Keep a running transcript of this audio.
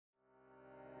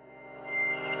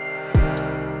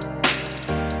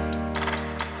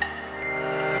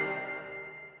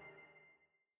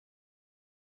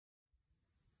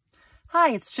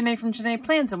Hi, it's Janae from Janae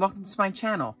Plans and welcome to my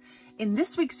channel. In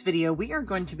this week's video, we are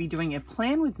going to be doing a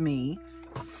plan with me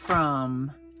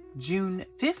from June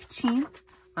 15th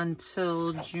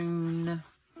until June,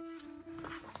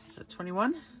 is it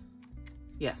 21?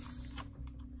 Yes,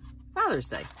 Father's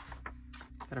Day.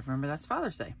 Gotta remember that's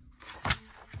Father's Day.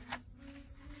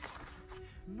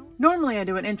 Normally I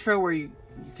do an intro where you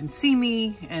can see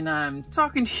me and I'm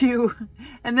talking to you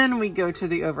and then we go to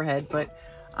the overhead, but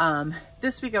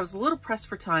this week I was a little pressed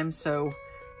for time, so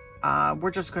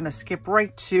we're just going to skip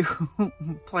right to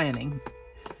planning.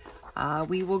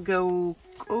 We will go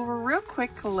over real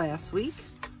quick last week.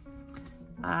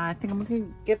 I think I'm going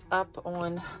to get up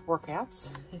on workouts.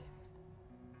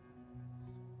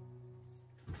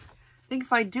 I think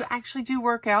if I actually do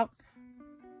workout,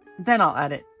 then I'll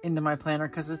add it into my planner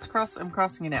because I'm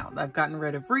crossing it out. I've gotten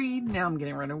rid of read, now I'm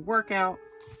getting rid of workout.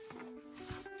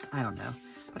 I don't know,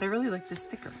 but I really like this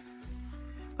sticker.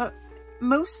 But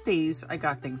most days I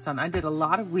got things done. I did a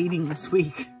lot of weeding this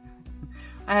week.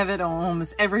 I have it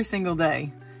almost every single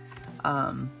day.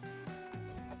 But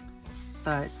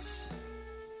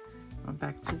I'm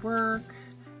back to work.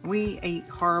 We ate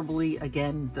horribly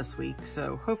again this week,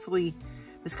 so hopefully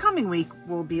this coming week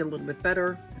will be a little bit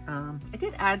better. I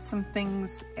did add some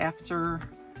things after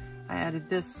I added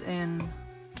this in.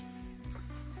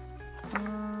 I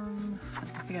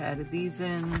think I added these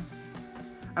in.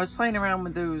 I was playing around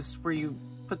with those where you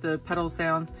put the petals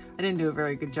down. I didn't do a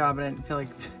very good job. I didn't feel like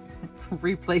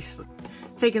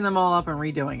taking them all up and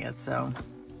redoing it. So,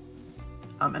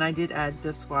 and I did add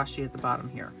this washi at the bottom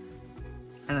here.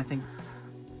 And I think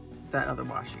that other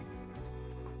washi.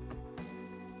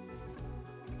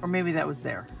 Or maybe that was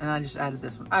there and I just added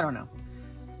this one. I don't know.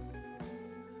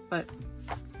 But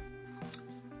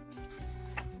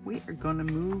we are gonna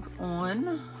move on.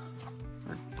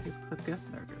 Where'd the clip go?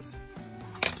 There it goes.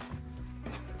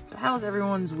 So how's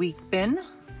everyone's week been?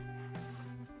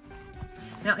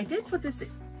 Now I did put this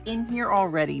in here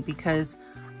already because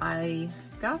I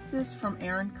got this from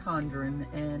Erin Condren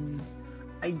and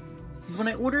when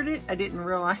I ordered it, I didn't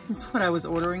realize what I was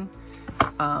ordering.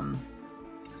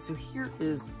 So here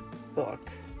is the book.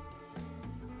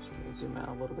 Should I zoom out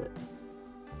a little bit?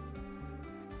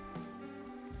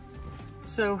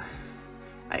 So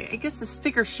I guess the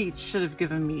sticker sheet should have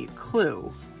given me a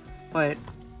clue, but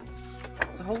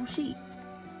it's a whole sheet.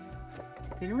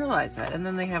 Didn't realize that. And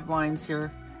then they have lines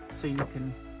here so you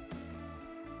can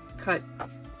cut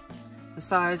the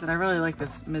size. And I really like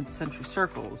this mid-century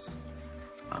circles.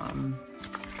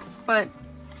 But,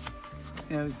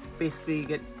 you know, basically you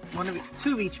get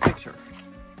two of each picture.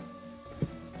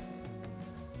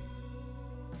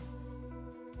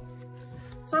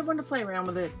 So I wanted to play around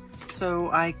with it.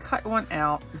 So I cut one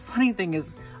out. The funny thing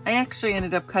is I actually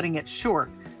ended up cutting it short.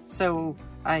 So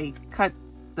I cut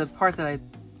the part that I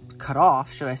cut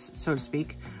off, so to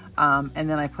speak. And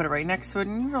then I put it right next to it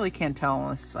and you really can't tell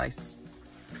unless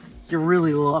you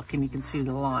really look and you can see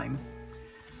the line.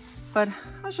 But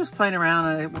I was just playing around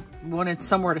and I wanted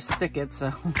somewhere to stick it,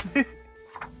 so.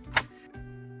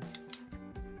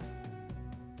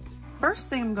 First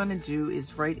thing I'm gonna do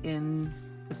is write in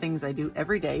the things I do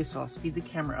every day, so I'll speed the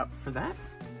camera up for that.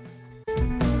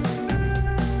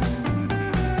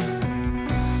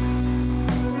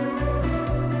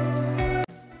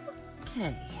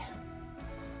 Okay,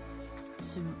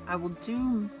 so I will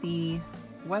do the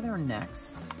weather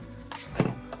next.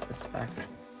 So put this back.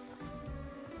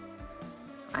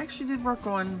 I actually did work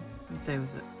on, what day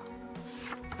was it?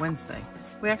 Wednesday.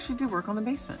 We actually did work on the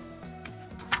basement.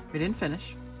 We didn't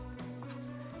finish.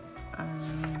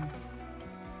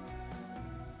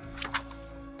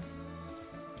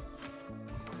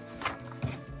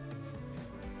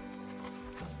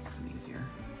 Easier.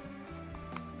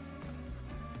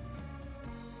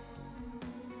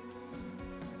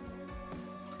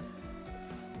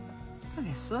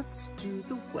 Okay, so let's do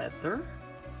the weather.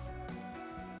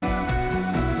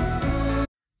 Now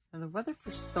the weather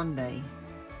for Sunday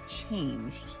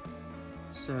changed,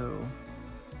 so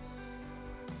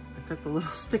I took the little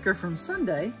sticker from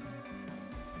Sunday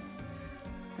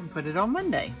and put it on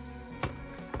Monday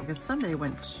because Sunday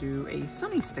went to a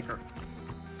sunny sticker.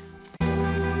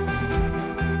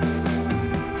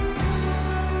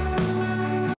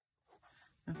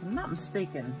 If I'm not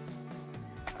mistaken,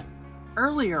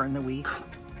 earlier in the week,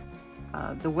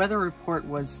 the weather report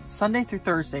was Sunday through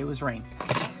Thursday was rain.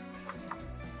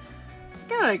 So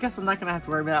yeah, I guess I'm not gonna have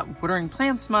to worry about watering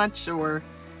plants much or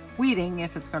weeding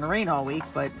if it's gonna rain all week,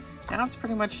 but now it's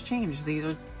pretty much changed. These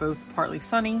are both partly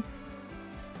sunny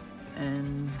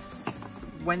and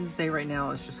Wednesday right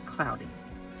now is just cloudy.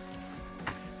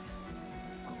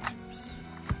 Oops.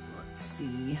 Let's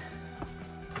see.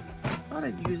 thought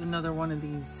I'd use another one of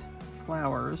these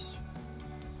flowers.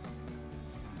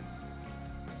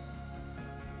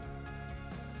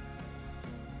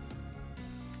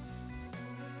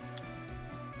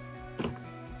 I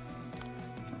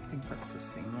think that's the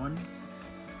same one.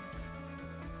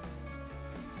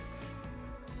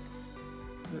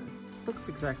 It looks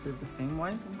exactly the same.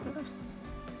 Why isn't it?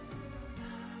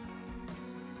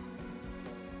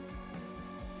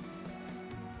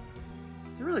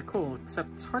 It's really cool,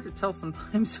 except it's hard to tell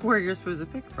sometimes where you're supposed to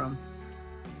pick from.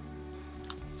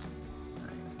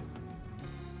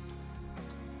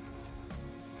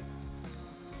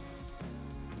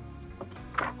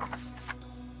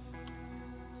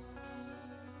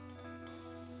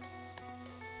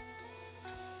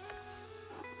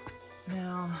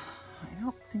 Now, I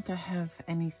don't think I have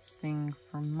anything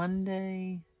for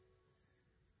Monday,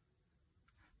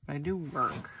 but I do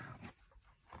work.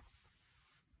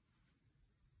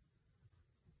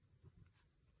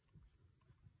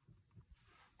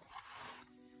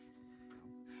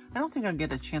 I don't think I'll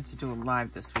get a chance to do a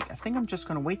live this week. I think I'm just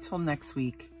going to wait till next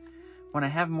week when I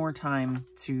have more time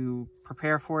to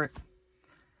prepare for it.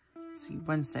 Let's see,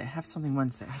 Wednesday. I have something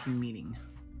Wednesday. I have a meeting.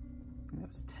 I think it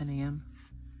was 10 a.m.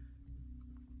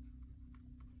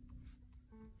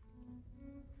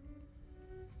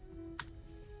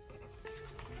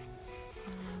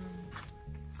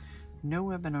 No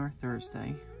webinar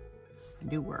Thursday. I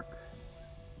do work.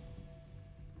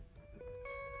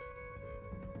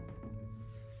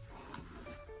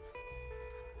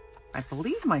 I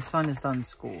believe my son is done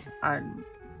school.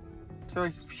 It's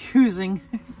very confusing.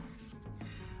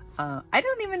 I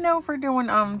don't even know if we're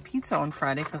doing pizza on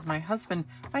Friday because my husband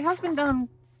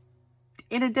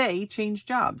in a day changed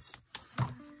jobs.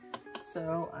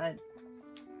 So I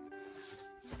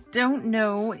don't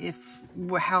know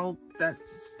how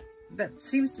that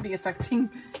seems to be affecting.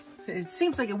 It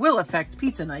seems like it will affect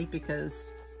pizza night because,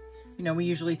 you know, we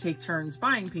usually take turns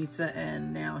buying pizza,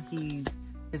 and now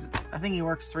I think he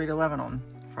works 3 to 11 on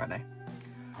Friday.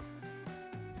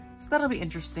 So that'll be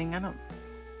interesting. I don't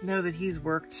know that he's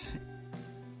worked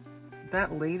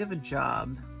that late of a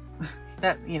job,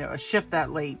 that, you know, a shift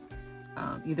that late,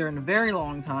 either in a very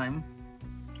long time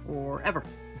or ever.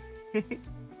 What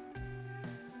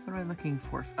am I looking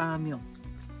for? Meal.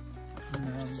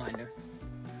 Reminder.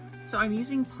 So I'm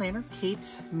using Planner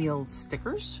Kate meal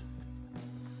stickers.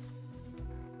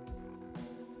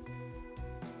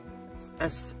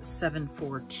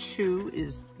 S742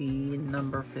 is the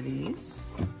number for these.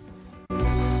 All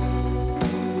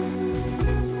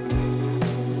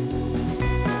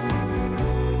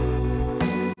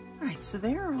right, so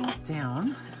they are all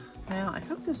down. Now, I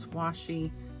hope this washi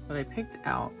that I picked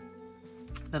out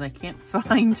that I can't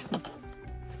find,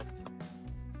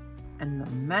 and the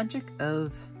magic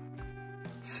of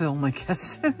film, I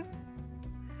guess.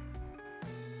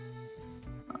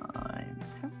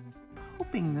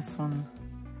 Hoping this one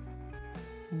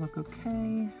will look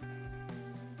okay.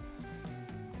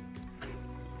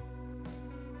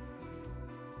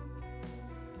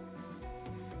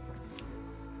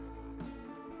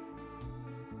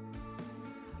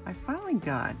 I finally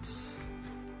got,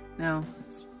 now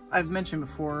I've mentioned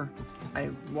before,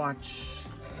 I watch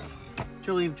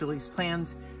Julie of Julie's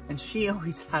Plans, and she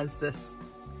always has this,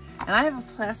 and I have a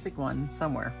plastic one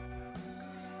somewhere,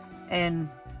 and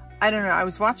I don't know, I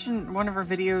was watching one of her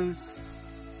videos,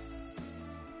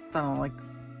 I don't know, like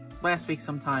last week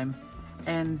sometime,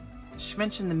 and she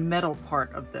mentioned the metal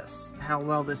part of this, how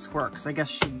well this works. I guess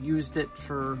she used it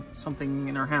for something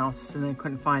in her house and then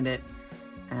couldn't find it,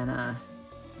 and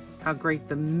how great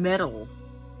the metal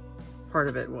part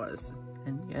of it was.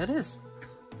 And yeah, it is.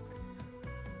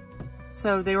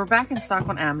 So they were back in stock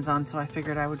on Amazon, so I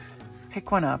figured I would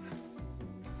pick one up.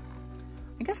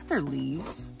 I guess they're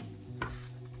leaves.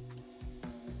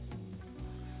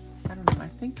 I don't know, I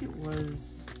think it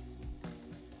was,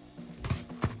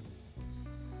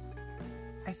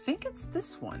 I think it's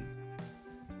this one.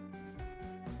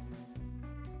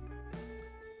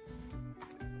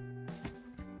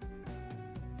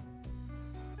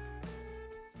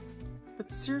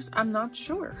 But seriously, I'm not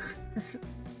sure.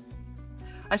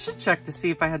 I should check to see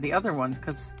if I had the other ones,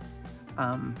 because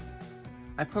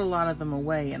I put a lot of them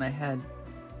away, and I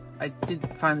did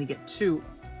finally get 2.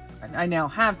 I now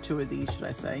have 2 of these, should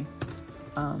I say.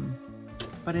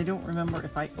 But I don't remember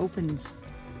if I opened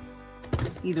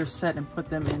either set and put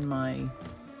them in my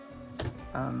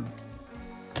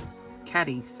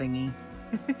caddy thingy.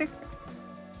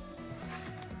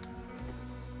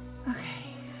 Okay.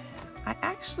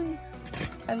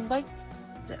 I liked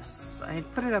this. I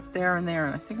had put it up there and there,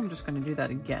 and I think I'm just going to do that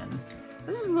again.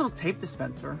 This is a little tape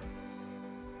dispenser.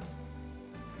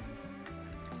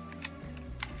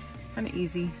 Kind of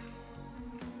easy.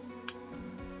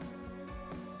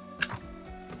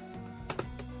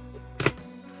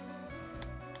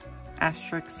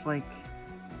 Asterisks like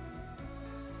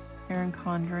Erin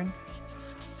Condren.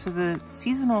 So the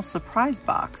seasonal surprise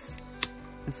box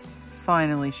is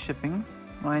finally shipping.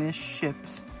 Mine is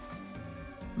shipped.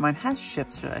 Mine has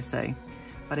shipped, should I say,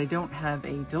 but I don't have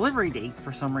a delivery date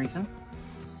for some reason.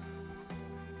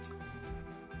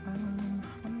 What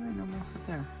do I normally put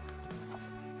there?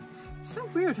 It's so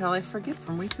weird how I forget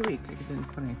from week to week. I didn't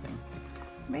put anything.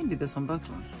 I may do this on both of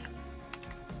them.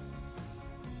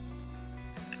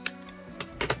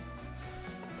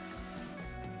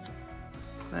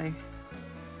 I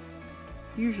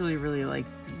usually really like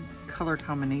the color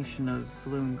combination of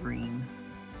blue and green.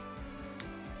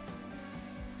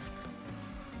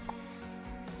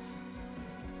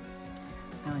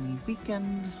 Now I need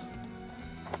weekend.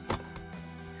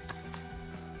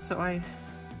 So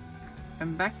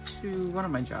I'm back to one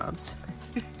of my jobs.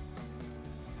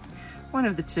 One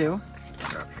of the two.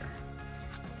 They're up here.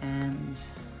 And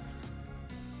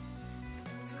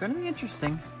it's going to be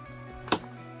interesting.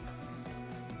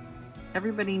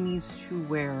 Everybody needs to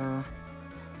wear, I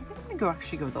think I'm gonna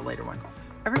actually go with the lighter one.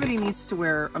 Everybody needs to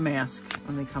wear a mask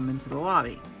when they come into the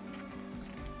lobby.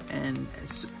 And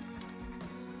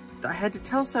I had to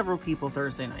tell several people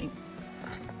Thursday night,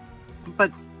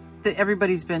 but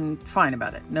everybody's been fine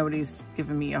about it. Nobody's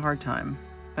given me a hard time,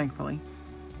 thankfully.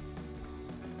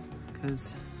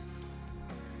 And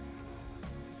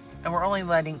we're only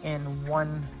letting in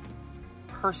one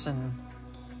person.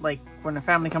 Like when a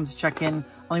family comes to check in,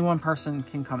 only one person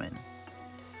can come in,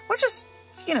 which is,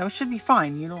 you know, should be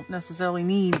fine. You don't necessarily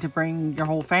need to bring your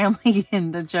whole family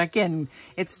in to check in.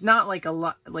 It's not like a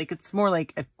lot, like it's more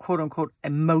like a quote unquote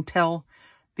a motel,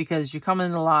 because you come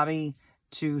in the lobby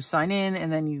to sign in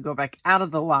and then you go back out of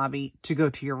the lobby to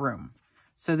go to your room.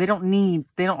 So they don't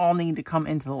all need to come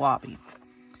into the lobby.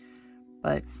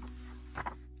 But,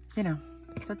 you know,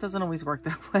 that doesn't always work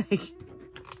that way.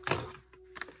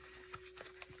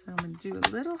 So I'm going to do a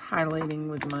little highlighting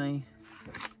with my,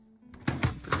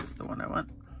 this is the one I want.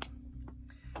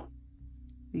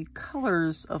 The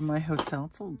colors of my hotel,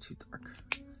 it's a little too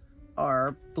dark,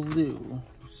 are blue.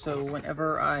 So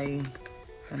whenever I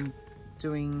am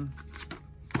doing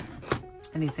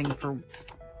anything for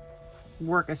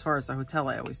work as far as the hotel,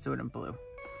 I always do it in blue.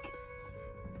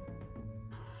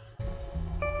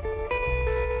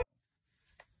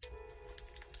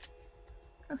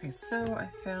 Okay, so I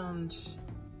found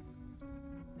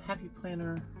Happy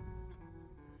Planner,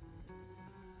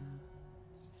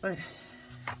 but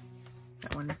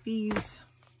got one of these.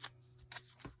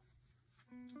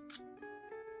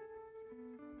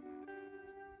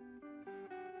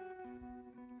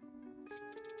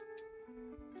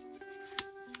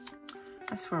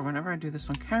 I swear, whenever I do this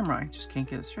on camera, I just can't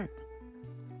get it straight.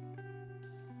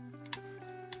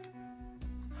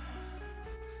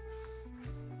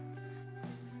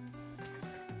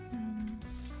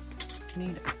 I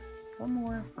need one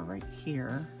more for right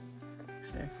here.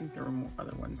 Actually, I think there were more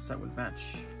other ones that would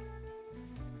match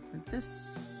with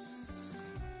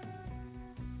this.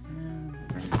 And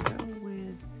we're gonna go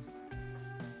with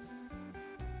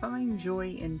Find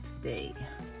Joy in Today.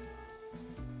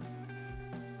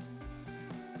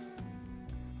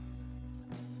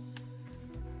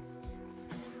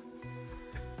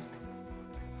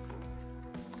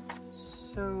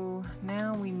 So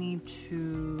now we need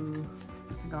to,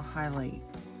 I think I'll highlight,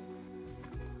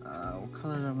 what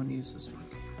color do I want to use this week?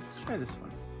 Let's try this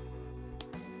one.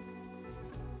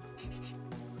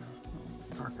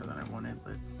 A little darker than I wanted,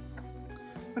 but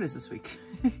what is this week?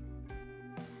 15th.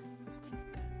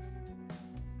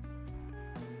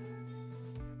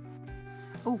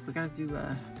 Oh, we gotta do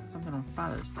something on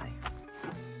Father's Day.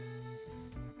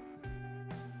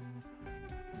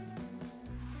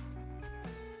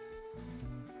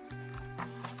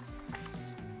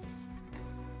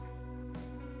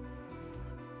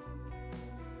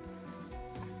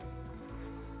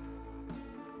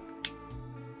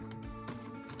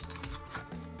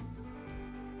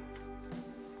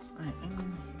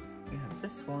 We have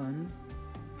this one.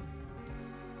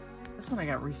 This one I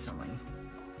got recently.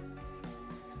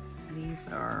 These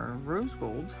are rose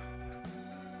gold.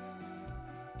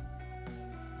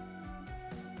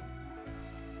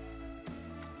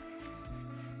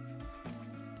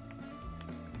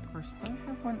 Of course, do I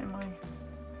have one in my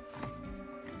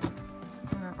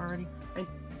planner already? I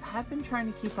have been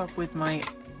trying to keep up with my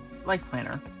life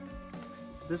planner.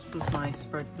 So this was my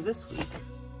spread for this week.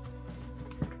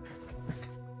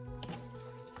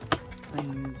 I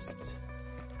used,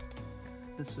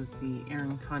 this was the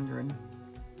Erin Condren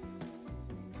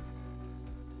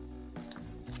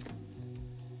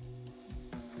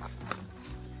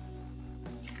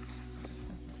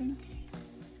think,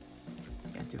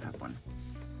 yeah, I do have one.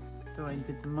 So I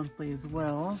did the monthly as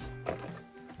well.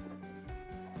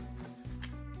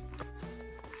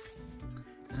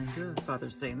 And I do have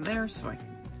Father's Day in there, so I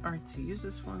can start to use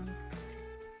this one.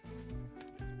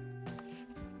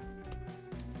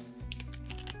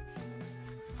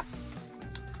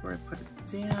 Before I put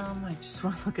it down, I just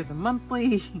want to look at the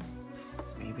monthly.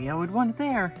 So maybe I would want it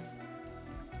there.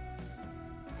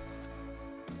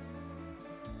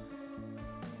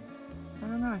 I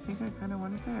don't know, I think I kind of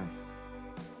want it there.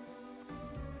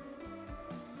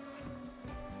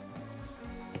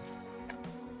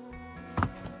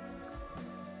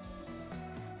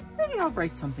 Maybe I'll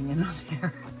write something in on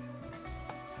there.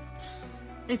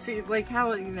 It's like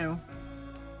how, you know,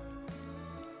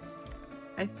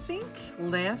 I think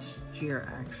last year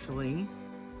actually,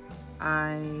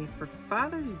 for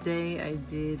Father's Day, I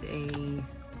did a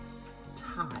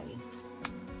tie.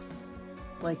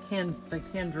 Like hand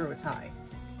drew a tie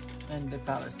and did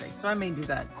Father's Day. So I may do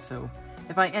that. So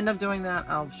if I end up doing that,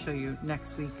 I'll show you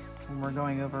next week when we're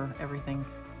going over everything.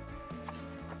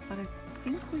 But I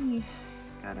think we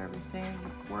got everything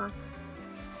at work.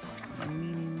 My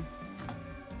meeting.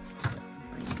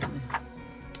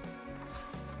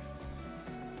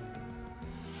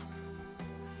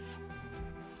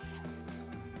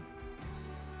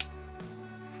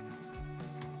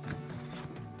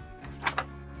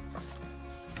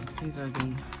 These are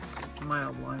the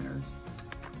mild liners.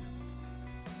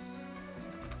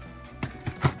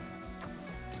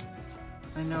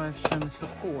 I know I've shown this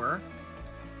before,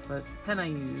 but pen I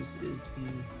use is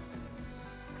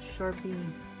the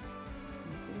Sharpie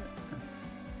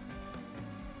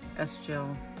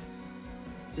S-Gel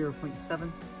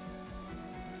 0.7.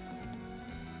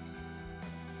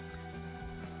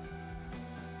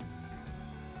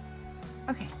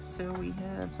 Okay, so we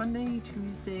have Monday,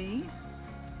 Tuesday.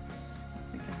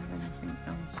 I don't think I have anything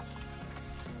else.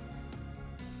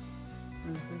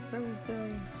 Wednesday,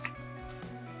 Thursday.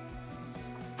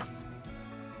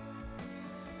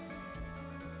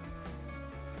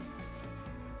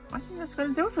 I think that's going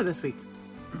to do it for this week.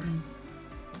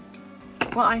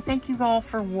 Well, I thank you all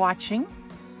for watching.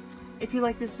 If you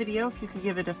like this video, if you could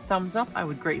give it a thumbs up, I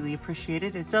would greatly appreciate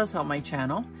it. It does help my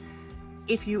channel.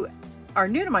 If you are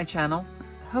new to my channel,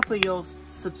 hopefully you'll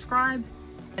subscribe.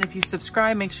 And if you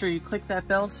subscribe, make sure you click that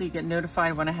bell so you get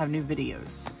notified when I have new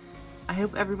videos. I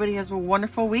hope everybody has a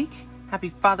wonderful week. Happy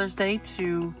Father's Day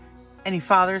to any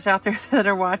fathers out there that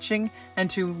are watching, and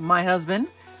to my husband,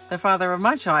 the father of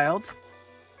my child.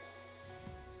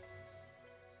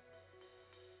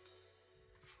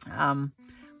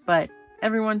 But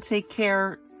everyone take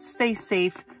care, stay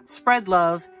safe, spread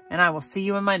love, and I will see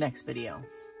you in my next video.